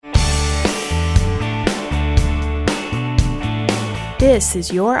This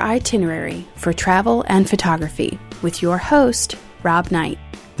is your itinerary for travel and photography with your host, Rob Knight.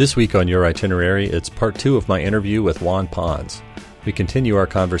 This week on Your Itinerary, it's part 2 of my interview with Juan Pons. We continue our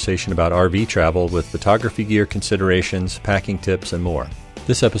conversation about RV travel with photography gear considerations, packing tips, and more.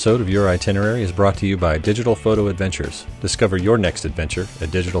 This episode of Your Itinerary is brought to you by Digital Photo Adventures. Discover your next adventure at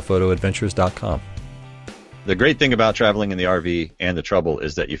digitalphotoadventures.com. The great thing about traveling in the RV and the trouble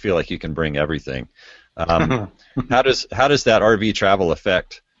is that you feel like you can bring everything. How does that RV travel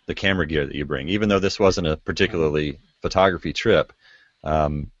affect the camera gear that you bring? Even though this wasn't a particularly photography trip,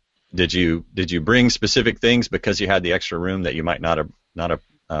 did you bring specific things because you had the extra room that you might not have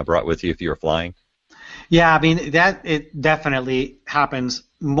brought with you if you were flying? Yeah, I mean, it definitely happens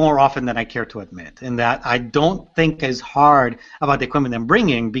more often than I care to admit, in that I don't think as hard about the equipment I'm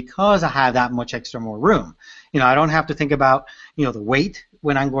bringing because I have that much extra more room. You know, I don't have to think about, the weight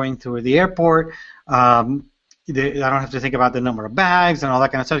when I'm going through the airport. I don't have to think about the number of bags and all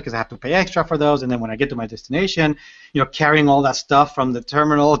that kind of stuff because I have to pay extra for those. And then when I get to my destination, carrying all that stuff from the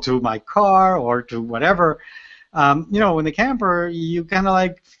terminal to my car or to whatever, in the camper, you kind of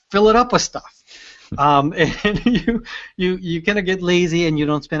like fill it up with stuff. And you kind of get lazy and you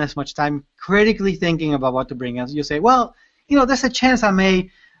don't spend as much time critically thinking about what to bring. As you say, well, there's a chance I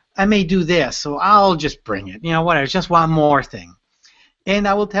may do this, so I'll just bring it. Whatever, it's just one more thing. And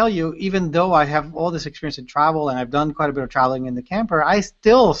I will tell you, even though I have all this experience in travel and I've done quite a bit of traveling in the camper, I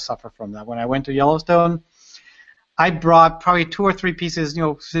still suffer from that. When I went to Yellowstone, I brought probably 2 or 3 pieces,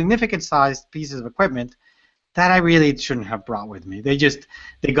 significant sized pieces of equipment that I really shouldn't have brought with me. They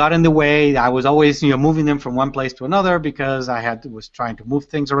got in the way. I was always, moving them from one place to another because I was trying to move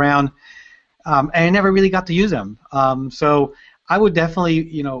things around, and I never really got to use them. So I would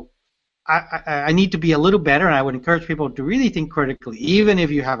definitely, I need to be a little better, and I would encourage people to really think critically, even if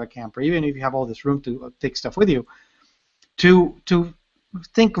you have a camper, even if you have all this room to take stuff with you, to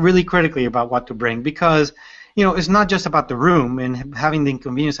think really critically about what to bring, because it's not just about the room and having the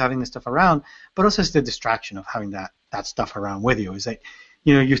inconvenience of having this stuff around, but also it's the distraction of having that stuff around with you. Is that,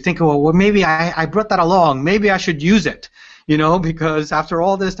 you think, well, maybe I brought that along. Maybe I should use it, because after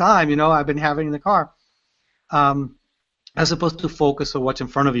all this time, I've been having in the car, as opposed to focus on what's in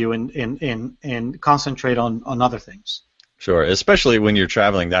front of you and concentrate on other things. Sure, especially when you're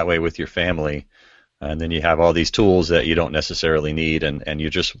traveling that way with your family, and then you have all these tools that you don't necessarily need, and you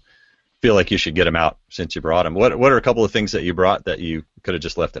just feel like you should get them out since you brought them. What are a couple of things that you brought that you could have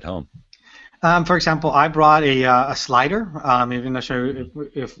just left at home? For example, I brought a slider. Even not sure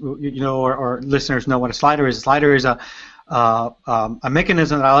if or listeners know what a slider is. A slider is a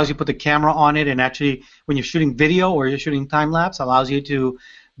mechanism that allows you to put the camera on it, and actually, when you're shooting video or you're shooting time lapse, allows you to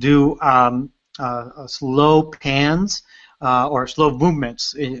do slow pans or slow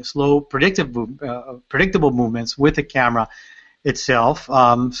movements, slow predictable movements with the camera itself.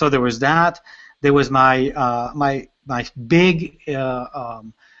 So there was that. There was my big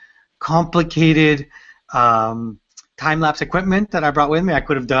complicated time-lapse equipment that I brought with me. I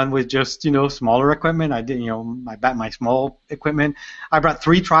could have done with just smaller equipment. I did my small equipment. I brought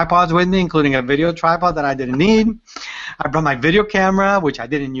 3 tripods with me, including a video tripod that I didn't need. I brought my video camera, which I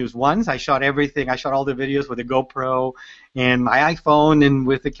didn't use once. I shot everything. I shot all the videos with a GoPro and my iPhone and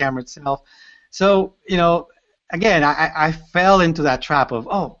with the camera itself. So again, I fell into that trap of,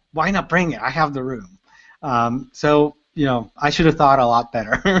 why not bring it? I have the room. So I should have thought a lot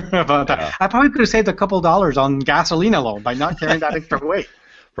better about that. I probably could have saved a couple dollars on gasoline alone by not carrying that extra weight.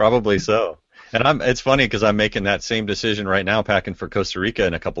 Probably so. And it's funny because I'm making that same decision right now, packing for Costa Rica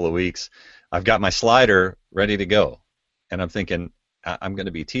in a couple of weeks. I've got my slider ready to go, and I'm thinking I'm going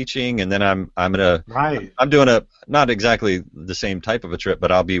to be teaching, and then I'm doing not exactly the same type of a trip,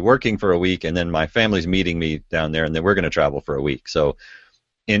 but I'll be working for a week, and then my family's meeting me down there, and then we're going to travel for a week. So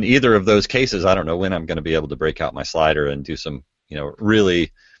in either of those cases, I don't know when I'm going to be able to break out my slider and do some,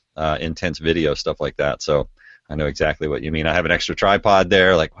 really intense video stuff like that. So I know exactly what you mean. I have an extra tripod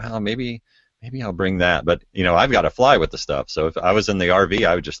there. Like, well, maybe I'll bring that. But I've got to fly with the stuff. So if I was in the RV,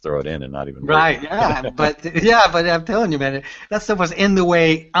 I would just throw it in and not even. Right. Yeah. but I'm telling you, man, that stuff was in the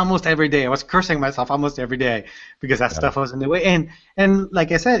way almost every day. I was cursing myself almost every day because that stuff was in the way. And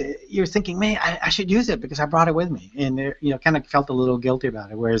like I said, you're thinking, man, I should use it because I brought it with me, and kind of felt a little guilty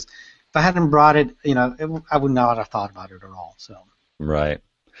about it. Whereas if I hadn't brought it, I would not have thought about it at all. So. Right.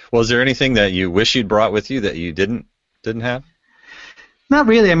 Well, is there anything that you wish you'd brought with you that you didn't have? Not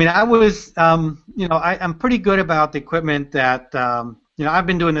really. I mean, I was, I'm pretty good about the equipment that, I've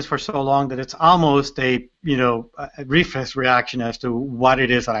been doing this for so long that it's almost a reflex reaction as to what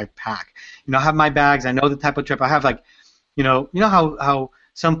it is that I pack. I have my bags. I know the type of trip I have. Like, how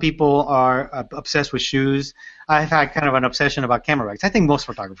Some people are obsessed with shoes. I've had kind of an obsession about camera bags. I think most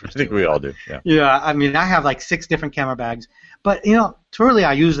photographers I think do. we all do. Yeah. Yeah, I mean, I have like 6 different camera bags, but truly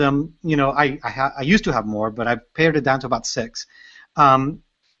I use them. I used to have more, but I've pared it down to about 6. And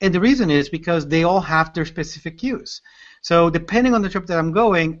the reason is because they all have their specific use. So depending on the trip that I'm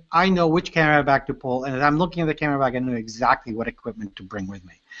going, I know which camera bag to pull, and as I'm looking at the camera bag, I know exactly what equipment to bring with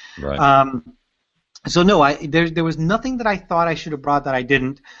me. Right. So no, there was nothing that I thought I should have brought that I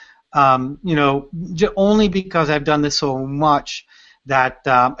didn't. Only because I've done this so much that,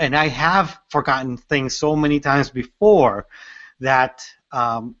 and I have forgotten things so many times before that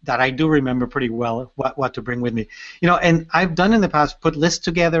I do remember pretty well what to bring with me. And I've done in the past put lists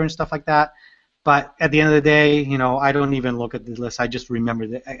together and stuff like that. But at the end of the day, I don't even look at the list. I just remember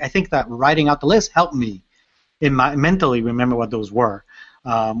that. I think that writing out the list helped me mentally remember what those were.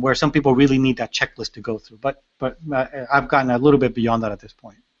 Where some people really need that checklist to go through. But I've gotten a little bit beyond that at this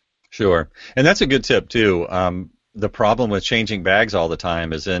point. Sure. And that's a good tip, too. The problem with changing bags all the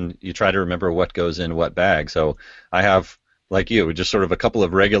time is then you try to remember what goes in what bag. So I have, like you, just sort of a couple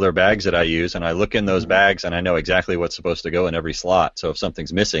of regular bags that I use, and I look in those bags, and I know exactly what's supposed to go in every slot. So if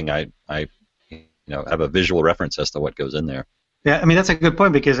something's missing, I have a visual reference as to what goes in there. Yeah, I mean, that's a good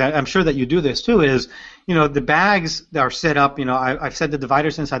point, because I'm sure that you do this too, is, the bags that are set up, I've set the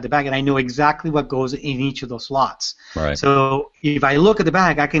dividers inside the bag, and I know exactly what goes in each of those slots. Right. So if I look at the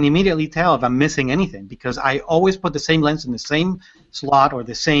bag, I can immediately tell if I'm missing anything, because I always put the same lens in the same slot, or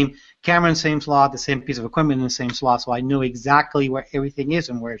the same camera in the same slot, the same piece of equipment in the same slot, so I know exactly where everything is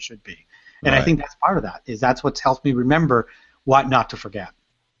and where it should be. And Right. I think that's part of that, that's what's helped me remember what not to forget.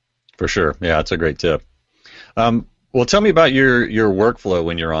 For sure. Yeah, that's a great tip. Well, tell me about your workflow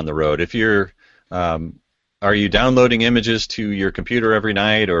when you're on the road. If you're, are you downloading images to your computer every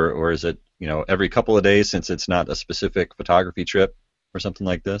night, or is it, every couple of days, since it's not a specific photography trip or something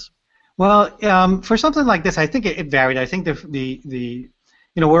like this? Well, for something like this, I think it varied. I think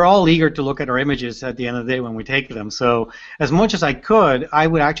we're all eager to look at our images at the end of the day when we take them. So as much as I could, I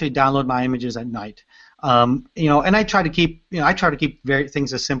would actually download my images at night. And I try to keep,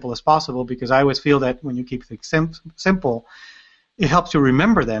 things as simple as possible, because I always feel that when you keep things simple, it helps you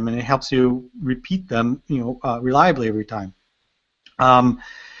remember them, and it helps you repeat them, reliably every time.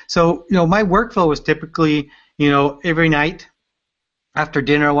 So my workflow is typically, every night after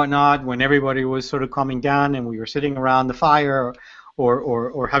dinner or whatnot, when everybody was sort of calming down and we were sitting around the fire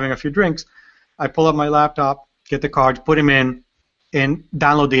or having a few drinks, I pull up my laptop, get the cards, put them in, and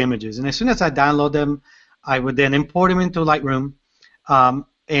download the images. And as soon as I download them, I would then import them into Lightroom,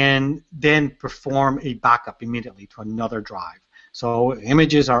 and then perform a backup immediately to another drive. So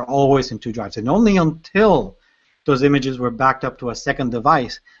images are always in 2 drives, and only until those images were backed up to a second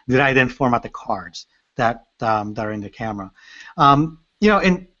device did I then format the cards that are in the camera.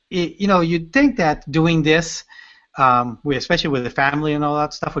 You'd think that doing this, especially with the family and all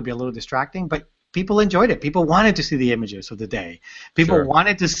that stuff, would be a little distracting, but people enjoyed it. People wanted to see the images of the day. People Sure.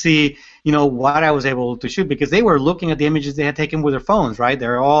 wanted to see, what I was able to shoot, because they were looking at the images they had taken with their phones, right?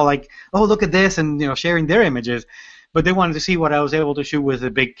 They're all like, oh, look at this, and, sharing their images. But they wanted to see what I was able to shoot with the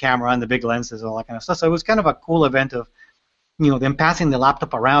big camera and the big lenses and all that kind of stuff. So it was kind of a cool event of, them passing the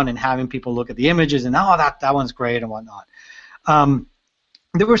laptop around and having people look at the images and, oh, that one's great and whatnot.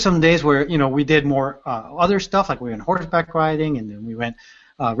 There were some days where, we did more other stuff, like we went horseback riding, and then we went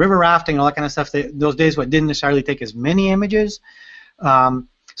river rafting and all that kind of stuff. Those days didn't necessarily take as many images.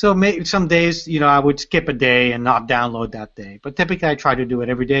 So maybe some days, I would skip a day and not download that day. But typically I try to do it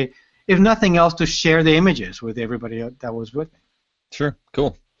every day, if nothing else, to share the images with everybody that was with me. Sure,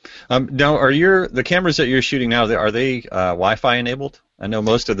 cool. Now, are the cameras that you're shooting now, are they Wi-Fi enabled? I know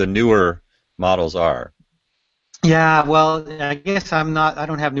most of the newer models are. Yeah, well, I guess I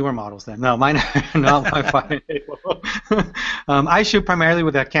don't have newer models then. No, mine are not Wi-Fi enabled. I shoot primarily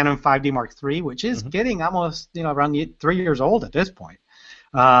with a Canon 5D Mark III, which is getting almost, around 3 years old at this point.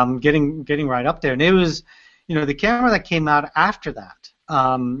 Getting right up there. And it was, the camera that came out after that,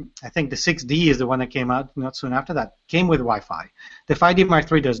 I think the 6D is the one that came out not soon after that, came with Wi-Fi. The 5D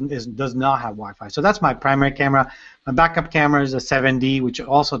Mark III does not have Wi-Fi. So that's my primary camera. My backup camera is a 7D, which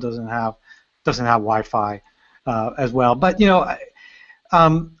also doesn't have Wi-Fi. As well, but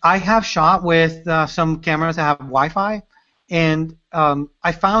I have shot with some cameras that have Wi-Fi, and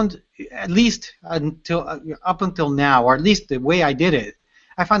I found, at least up until now, or at least the way I did it,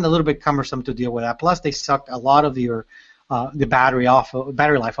 I found a little bit cumbersome to deal with that. Plus, they suck a lot of your the battery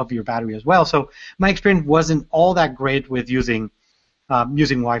life of your battery as well. So my experience wasn't all that great with using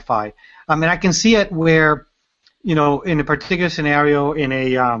Wi-Fi. I mean, I can see it where, in a particular scenario,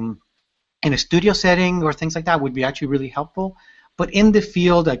 in a studio setting or things like that would be actually really helpful. But in the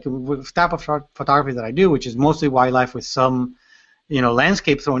field, like with the type of photography that I do, which is mostly wildlife with some,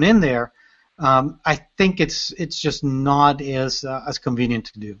 landscape thrown in there, I think it's just not as convenient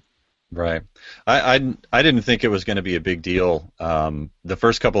to do. Right. I didn't think it was going to be a big deal. The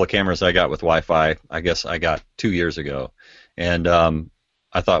first couple of cameras I got with Wi-Fi, I guess I got 2 years ago, and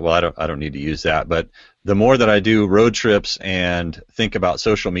I thought, well, I don't need to use that. But the more that I do road trips and think about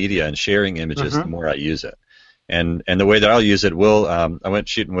social media and sharing images, the more I use it. And the way that I'll use it I went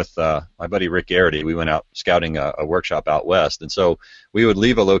shooting with my buddy Rick Garrity. We went out scouting a workshop out west, and so we would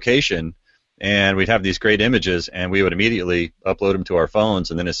leave a location, and we'd have these great images, and we would immediately upload them to our phones,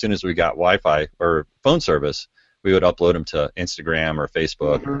 and then as soon as we got Wi-Fi or phone service, we would upload them to Instagram or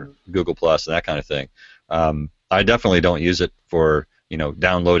Facebook or Google Plus and that kind of thing. I definitely don't use it for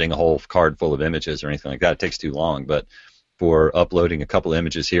downloading a whole card full of images or anything like that. It takes too long. But for uploading a couple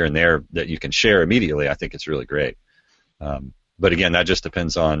images here and there that you can share immediately, I think it's really great. But again, that just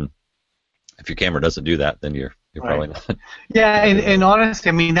depends on if your camera doesn't do that, then you're probably not. Yeah, and honestly,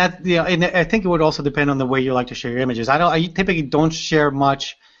 I mean and I think it would also depend on the way you like to share your images. I typically don't share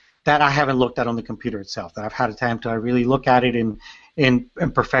much that I haven't looked at on the computer itself, that I've had a time to really look at it and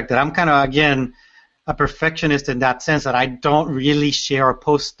perfect it. I'm kind of, again, a perfectionist in that sense that I don't really share or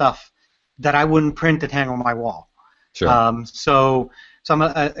post stuff that I wouldn't print and hang on my wall. Sure. So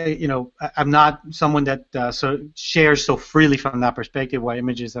I'm not someone that shares so freely from that perspective what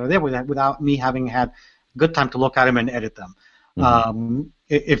images that are there without me having had good time to look at them and edit them,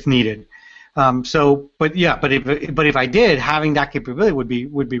 if needed. But if I did, having that capability would be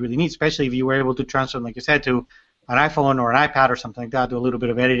really neat, especially if you were able to transfer, like you said, to an iPhone or an iPad or something like that, do a little bit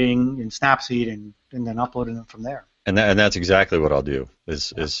of editing in Snapseed and then uploading them from there. And that's exactly what I'll do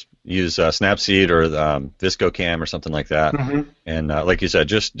is use Snapseed or ViscoCam or something like that. And like you said,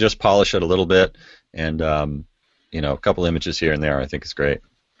 just polish it a little bit and a couple images here and there. I think it's great.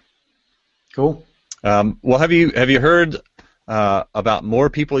 Cool. Well, have you heard about more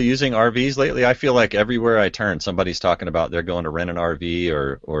people using RVs lately? I feel like everywhere I turn, somebody's talking about they're going to rent an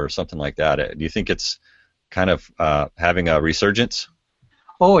RV or something like that. Do you think it's kind of having a resurgence?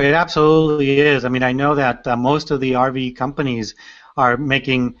 Oh, it absolutely is. I mean, I know that most of the RV companies are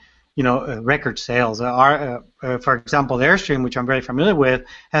making, record sales. For example, Airstream, which I'm very familiar with,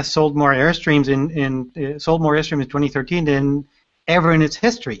 has sold more Airstreams in 2013 than ever in its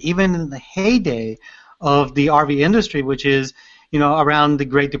history, even in the heyday of the RV industry, which is, around the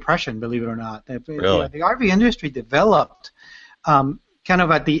Great Depression, believe it or not. Really? The RV industry developed kind of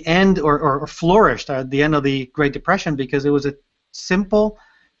at the end or flourished at the end of the Great Depression because it was a simple,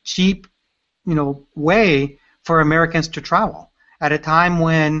 cheap, way for Americans to travel at a time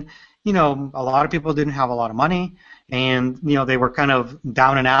when, a lot of people didn't have a lot of money and, they were kind of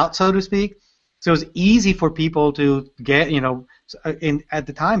down and out, so to speak. So it was easy for people to get, at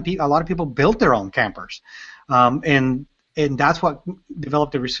the time, a lot of people built their own campers, and that's what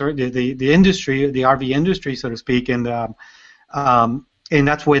developed the industry, the RV industry, so to speak, and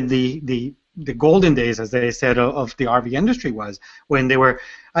that's when the golden days, as they said, of the RV industry was when there were,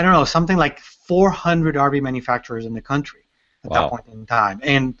 I don't know, something like 400 RV manufacturers in the country at that point in time,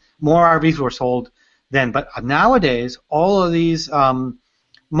 and more RVs were sold then. But nowadays, all of these,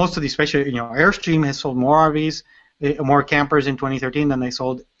 most of these, especially Airstream has sold more RVs, more campers in 2013 than they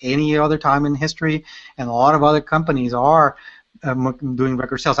sold any other time in history, and a lot of other companies are doing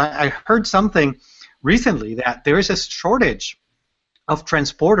record sales. I heard something recently that there is a shortage of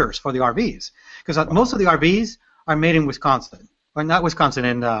transporters for the RVs because most of the RVs are made in Wisconsin, or not Wisconsin,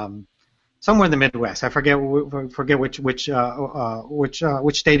 in somewhere in the Midwest. I forget which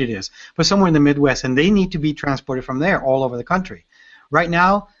state it is, but somewhere in the Midwest, and they need to be transported from there all over the country. Right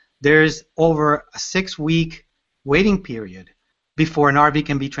now, there's over a 6-week waiting period before an RV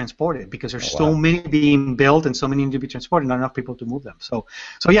can be transported because there's so many being built and so many need to be transported, not enough people to move them. So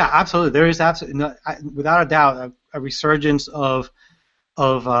yeah, absolutely, there is absolutely, without a doubt, a resurgence of the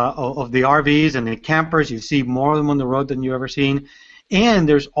RVs and the campers. You see more of them on the road than you've ever seen, and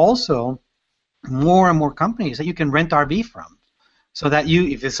there's also more and more companies that you can rent RV from, so that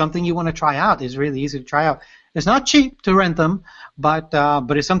if it's something you want to try out, it's really easy to try out. It's not cheap to rent them, but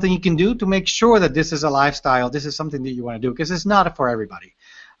it's something you can do to make sure that this is a lifestyle, this is something that you want to do, because it's not for everybody.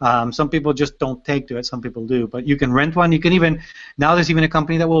 Some people just don't take to it, some people do, but you can rent one. You can even, now there's even a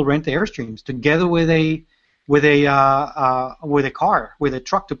company that will rent the Airstreams together with a car, with a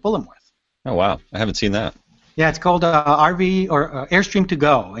truck to pull them with. Oh wow, I haven't seen that. Yeah, it's called RV or Airstream to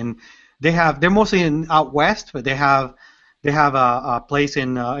go, and they're mostly out west, but they have a place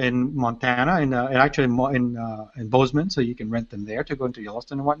in Montana, and actually in Bozeman, so you can rent them there to go into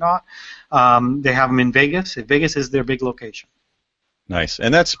Yellowstone and whatnot. They have them in Vegas. Vegas is their big location. Nice.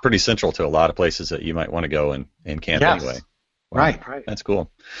 And that's pretty central to a lot of places that you might want to go and camp Yes. anyway. Wow. Right. That's cool.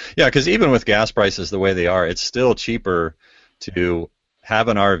 Yeah, because even with gas prices the way they are, it's still cheaper to have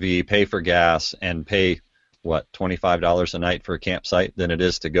an RV, pay for gas, and pay, what, $25 a night for a campsite than it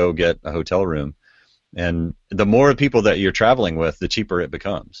is to go get a hotel room. And the more people that you're traveling with, the cheaper it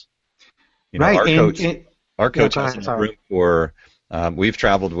becomes. You know, Right. our coach go has ahead, enough sorry. room for, we've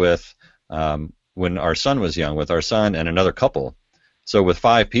traveled with, when our son was young, with our son and another couple. So with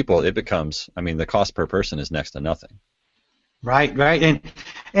 5 people, it becomes, I mean, the cost per person is next to nothing. Right.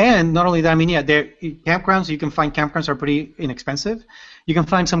 And not only that, I mean, yeah, there campgrounds. You can find campgrounds that are pretty inexpensive. You can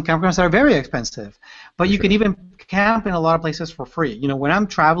find some campgrounds that are very expensive, but you can even camp in a lot of places for free. You know, when I'm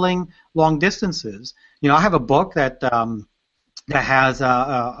traveling long distances, you know, I have a book that has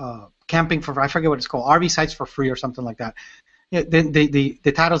camping for, I forget what it's called, RV sites for free or something like that. Yeah,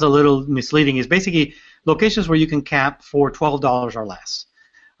 the title's a little misleading. It's basically locations where you can camp for $12 or less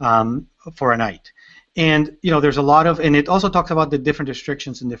for a night. And, you know, there's a lot of, and it also talks about the different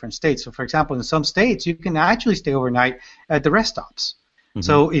restrictions in different states. So, for example, in some states, you can actually stay overnight at the rest stops. Mm-hmm.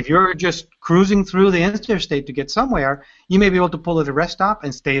 So if you're just cruising through the interstate to get somewhere, you may be able to pull at a rest stop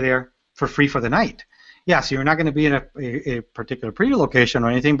and stay there for free for the night. Yeah, so you're not going to be in a particular pretty location or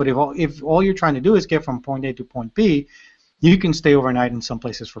anything, but if all you're trying to do is get from point A to point B, you can stay overnight in some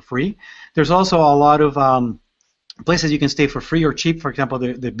places for free. There's also a lot of places you can stay for free or cheap. For example,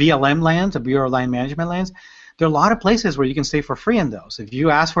 the BLM lands, the Bureau of Land Management lands, there are a lot of places where you can stay for free in those. If you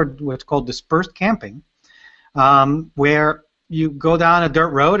ask for what's called dispersed camping, where you go down a dirt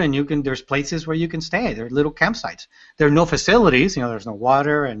road and there's places where you can stay. There are little campsites. There are no facilities, you know, there's no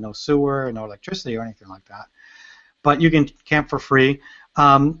water and no sewer and no electricity or anything like that. But you can camp for free.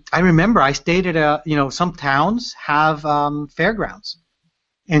 I remember I stayed at some towns have fairgrounds.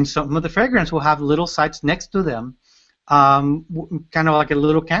 And some of the fairgrounds will have little sites next to them, kind of like a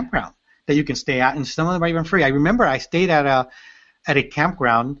little campground that you can stay at, and some of them are even free. I remember I stayed at a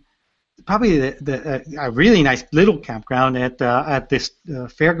campground, probably a really nice little campground at this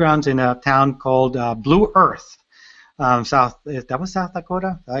fairgrounds in a town called Blue Earth, South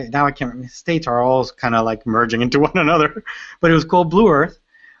Dakota. Now I can't remember. States are all kind of like merging into one another, but it was called Blue Earth,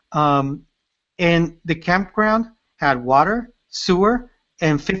 and the campground had water, sewer,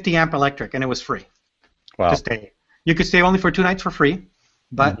 and 50 amp electric, and it was free to stay. You could stay only for 2 nights for free,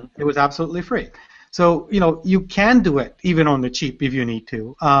 but it was absolutely free. So, you know, you can do it even on the cheap if you need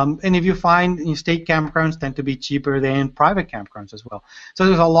to. And if you find state campgrounds tend to be cheaper than private campgrounds as well. So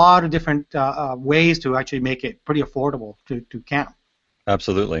there's a lot of different ways to actually make it pretty affordable to camp.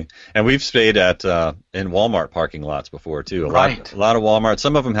 Absolutely. And we've stayed at in Walmart parking lots before, too. A lot of Walmart.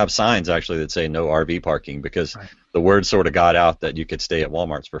 Some of them have signs, actually, that say no RV parking because the word sort of got out that you could stay at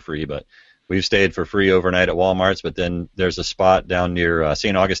Walmarts for free. But we've stayed for free overnight at Walmarts. But then there's a spot down near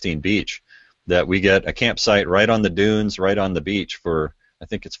St. Augustine Beach that we get a campsite right on the dunes, right on the beach for, I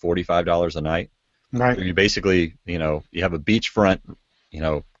think it's $45 a night. Right. So you basically, you know, you have a beachfront, you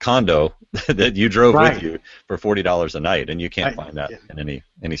know, condo that you drove with you for $40 a night, and you can't find that in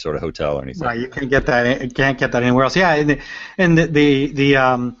any sort of hotel or anything. Right, you can't get that anywhere else. Yeah, and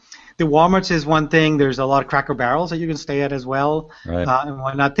the Walmarts is one thing. There's a lot of Cracker Barrels that you can stay at as well, and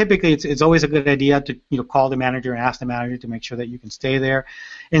whatnot. Typically, it's always a good idea to call the manager and ask the manager to make sure that you can stay there.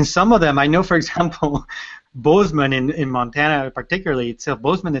 And some of them, I know, for example, Bozeman in Montana, particularly itself,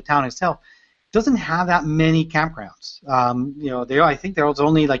 Bozeman, the town itself, doesn't have that many campgrounds. I think there's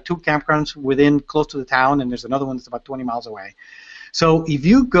only like 2 campgrounds within close to the town, and there's another one that's about 20 miles away. So if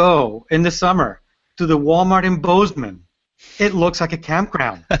you go in the summer to the Walmart in Bozeman, it looks like a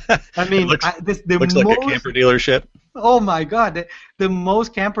campground. I mean, looks like a camper dealership. Oh my God, the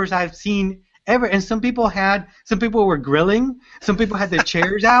most campers I've seen ever. And some people were grilling. Some people had their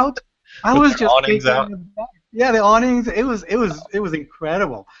chairs out. I was just awnings out. Yeah, the awnings. It was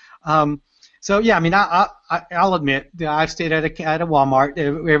incredible. So yeah, I mean, I'll admit that I've stayed at a Walmart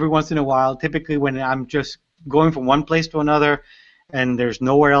every once in a while. Typically, when I'm just going from one place to another, and there's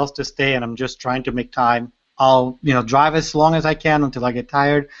nowhere else to stay, and I'm just trying to make time, I'll drive as long as I can until I get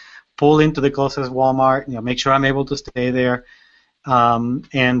tired, pull into the closest Walmart, make sure I'm able to stay there, and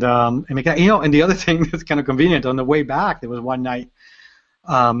make that, And the other thing that's kind of convenient, on the way back, there was one night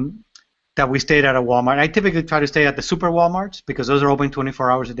that we stayed at a Walmart. I typically try to stay at the super Walmarts because those are open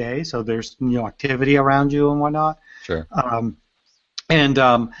 24 hours a day, so there's activity around you and whatnot. Sure.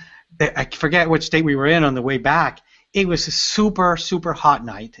 I forget which state we were in on the way back. It was a super, super hot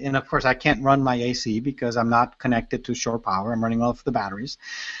night, and of course I can't run my AC because I'm not connected to shore power. I'm running off the batteries.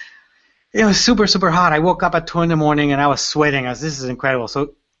 It was super, super hot. I woke up at 2 in the morning and I was sweating. This is incredible.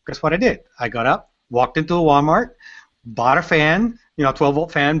 So guess what I did? I got up, walked into a Walmart, bought a fan,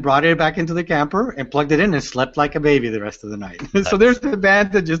 12-volt fan, brought it back into the camper, and plugged it in and slept like a baby the rest of the night. So there's the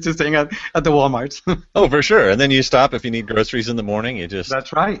advantages to staying at the Walmarts. Oh, for sure. And then you stop if you need groceries in the morning. You just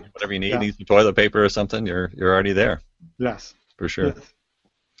That's right. Whatever you need some toilet paper or something, you're already there. Yes. For sure. Yes.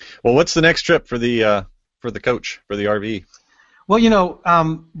 Well, what's the next trip for the coach, for the RV? Well, I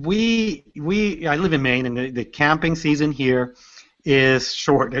live in Maine, and the camping season here is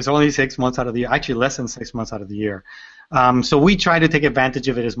short. There's only 6 months out of the year, actually less than 6 months out of the year. So we try to take advantage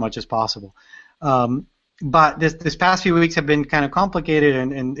of it as much as possible. But this past few weeks have been kind of complicated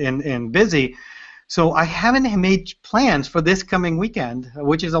and busy, so I haven't made plans for this coming weekend,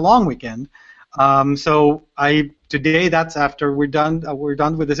 which is a long weekend. So today, that's after we're done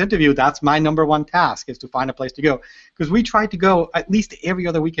with this interview, that's my number one task, is to find a place to go, because we try to go at least every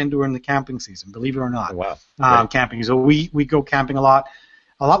other weekend during the camping season, believe it or not. Oh, wow. Camping. So we go camping a lot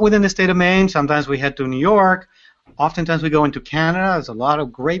within the state of Maine. Sometimes we head to New York. Oftentimes we go into Canada. There's a lot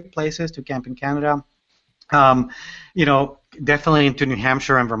of great places to camp in Canada. Definitely into New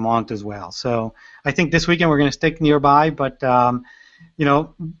Hampshire and Vermont as well. So I think this weekend we're going to stick nearby, but and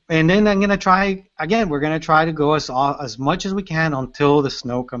then I'm going to try again. We're going to try to go as much as we can until the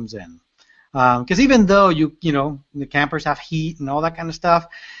snow comes in. Because even though the campers have heat and all that kind of stuff,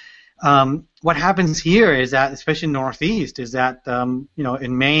 what happens here is that, especially Northeast, is that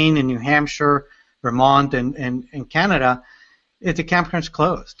in Maine and New Hampshire, Vermont, and Canada, the campground's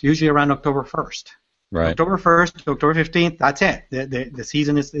closed usually around October 1st. Right. October 1st, October 15th, that's it. The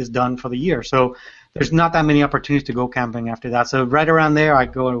season is done for the year. So there's not that many opportunities to go camping after that. So right around there, I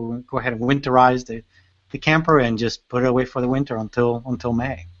go ahead and winterize the camper and just put it away for the winter until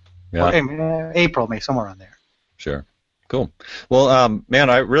May. Yeah. Or April, May, somewhere around there. Sure. Cool. Well, man,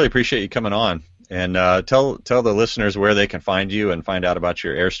 I really appreciate you coming on. And tell the listeners where they can find you and find out about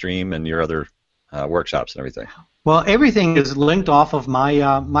your Airstream and your other workshops and everything. Well, everything is linked off of my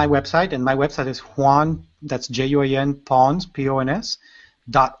website, and my website is Juan, that's Juan Pons, PONS.org.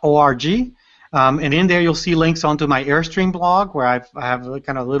 And in there you'll see links onto my Airstream blog, where I have a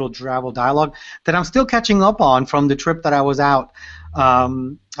kind of little travel dialogue that I'm still catching up on from the trip that I was out. I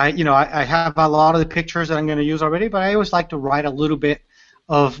have a lot of the pictures that I'm going to use already, but I always like to write a little bit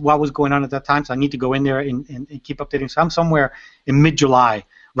of what was going on at that time, so I need to go in there and keep updating. So I'm somewhere in mid-July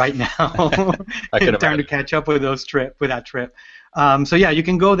right now. I can trying to catch up with that trip. So yeah, you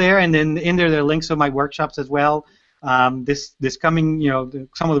can go there, and then in there are links to my workshops as well. This coming,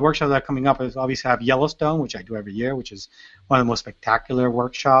 some of the workshops that are coming up is obviously have Yellowstone, which I do every year, which is one of the most spectacular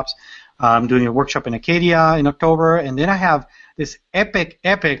workshops. I'm doing a workshop in Acadia in October, and then I have this epic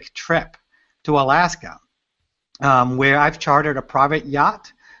trip to Alaska, where I've chartered a private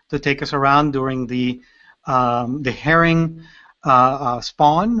yacht to take us around during the herring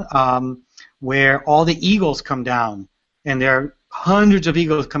spawn, where all the eagles come down, and there are hundreds of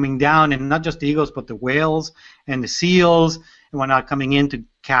eagles coming down, and not just the eagles, but the whales and the seals and whatnot coming in to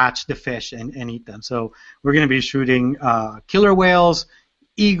catch the fish and eat them. So we're going to be shooting killer whales,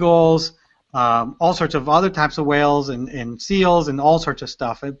 eagles, all sorts of other types of whales and seals and all sorts of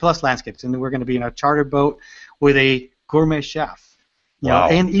stuff, plus landscapes. And we're going to be in a chartered boat with a gourmet chef, Wow.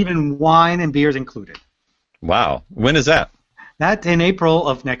 and even wine and beers included. Wow. When is that? That's in April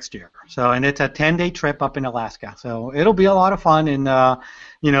of next year. So, and it's a 10-day trip up in Alaska. So it'll be a lot of fun, and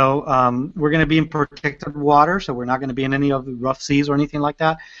we're going to be in protected water, so we're not going to be in any of the rough seas or anything like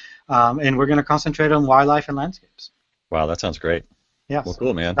that. And we're going to concentrate on wildlife and landscapes. Wow, that sounds great. Yes. Well,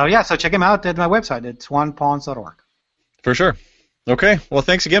 cool, man. So check them out at my website. It's juanpons.org. For sure. Okay. Well,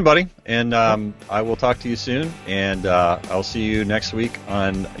 thanks again, buddy. And I will talk to you soon. And I'll see you next week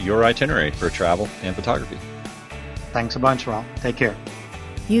on your itinerary for travel and photography. Thanks a bunch, Rob. Take care.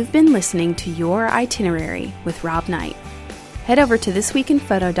 You've been listening to Your Itinerary with Rob Knight. Head over to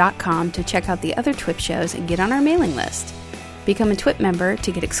thisweekinphoto.com to check out the other TWIP shows and get on our mailing list. Become a TWIP member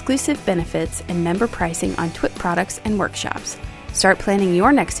to get exclusive benefits and member pricing on TWIP products and workshops. Start planning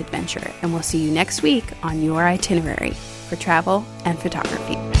your next adventure, and we'll see you next week on Your Itinerary for travel and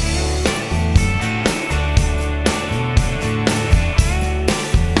photography.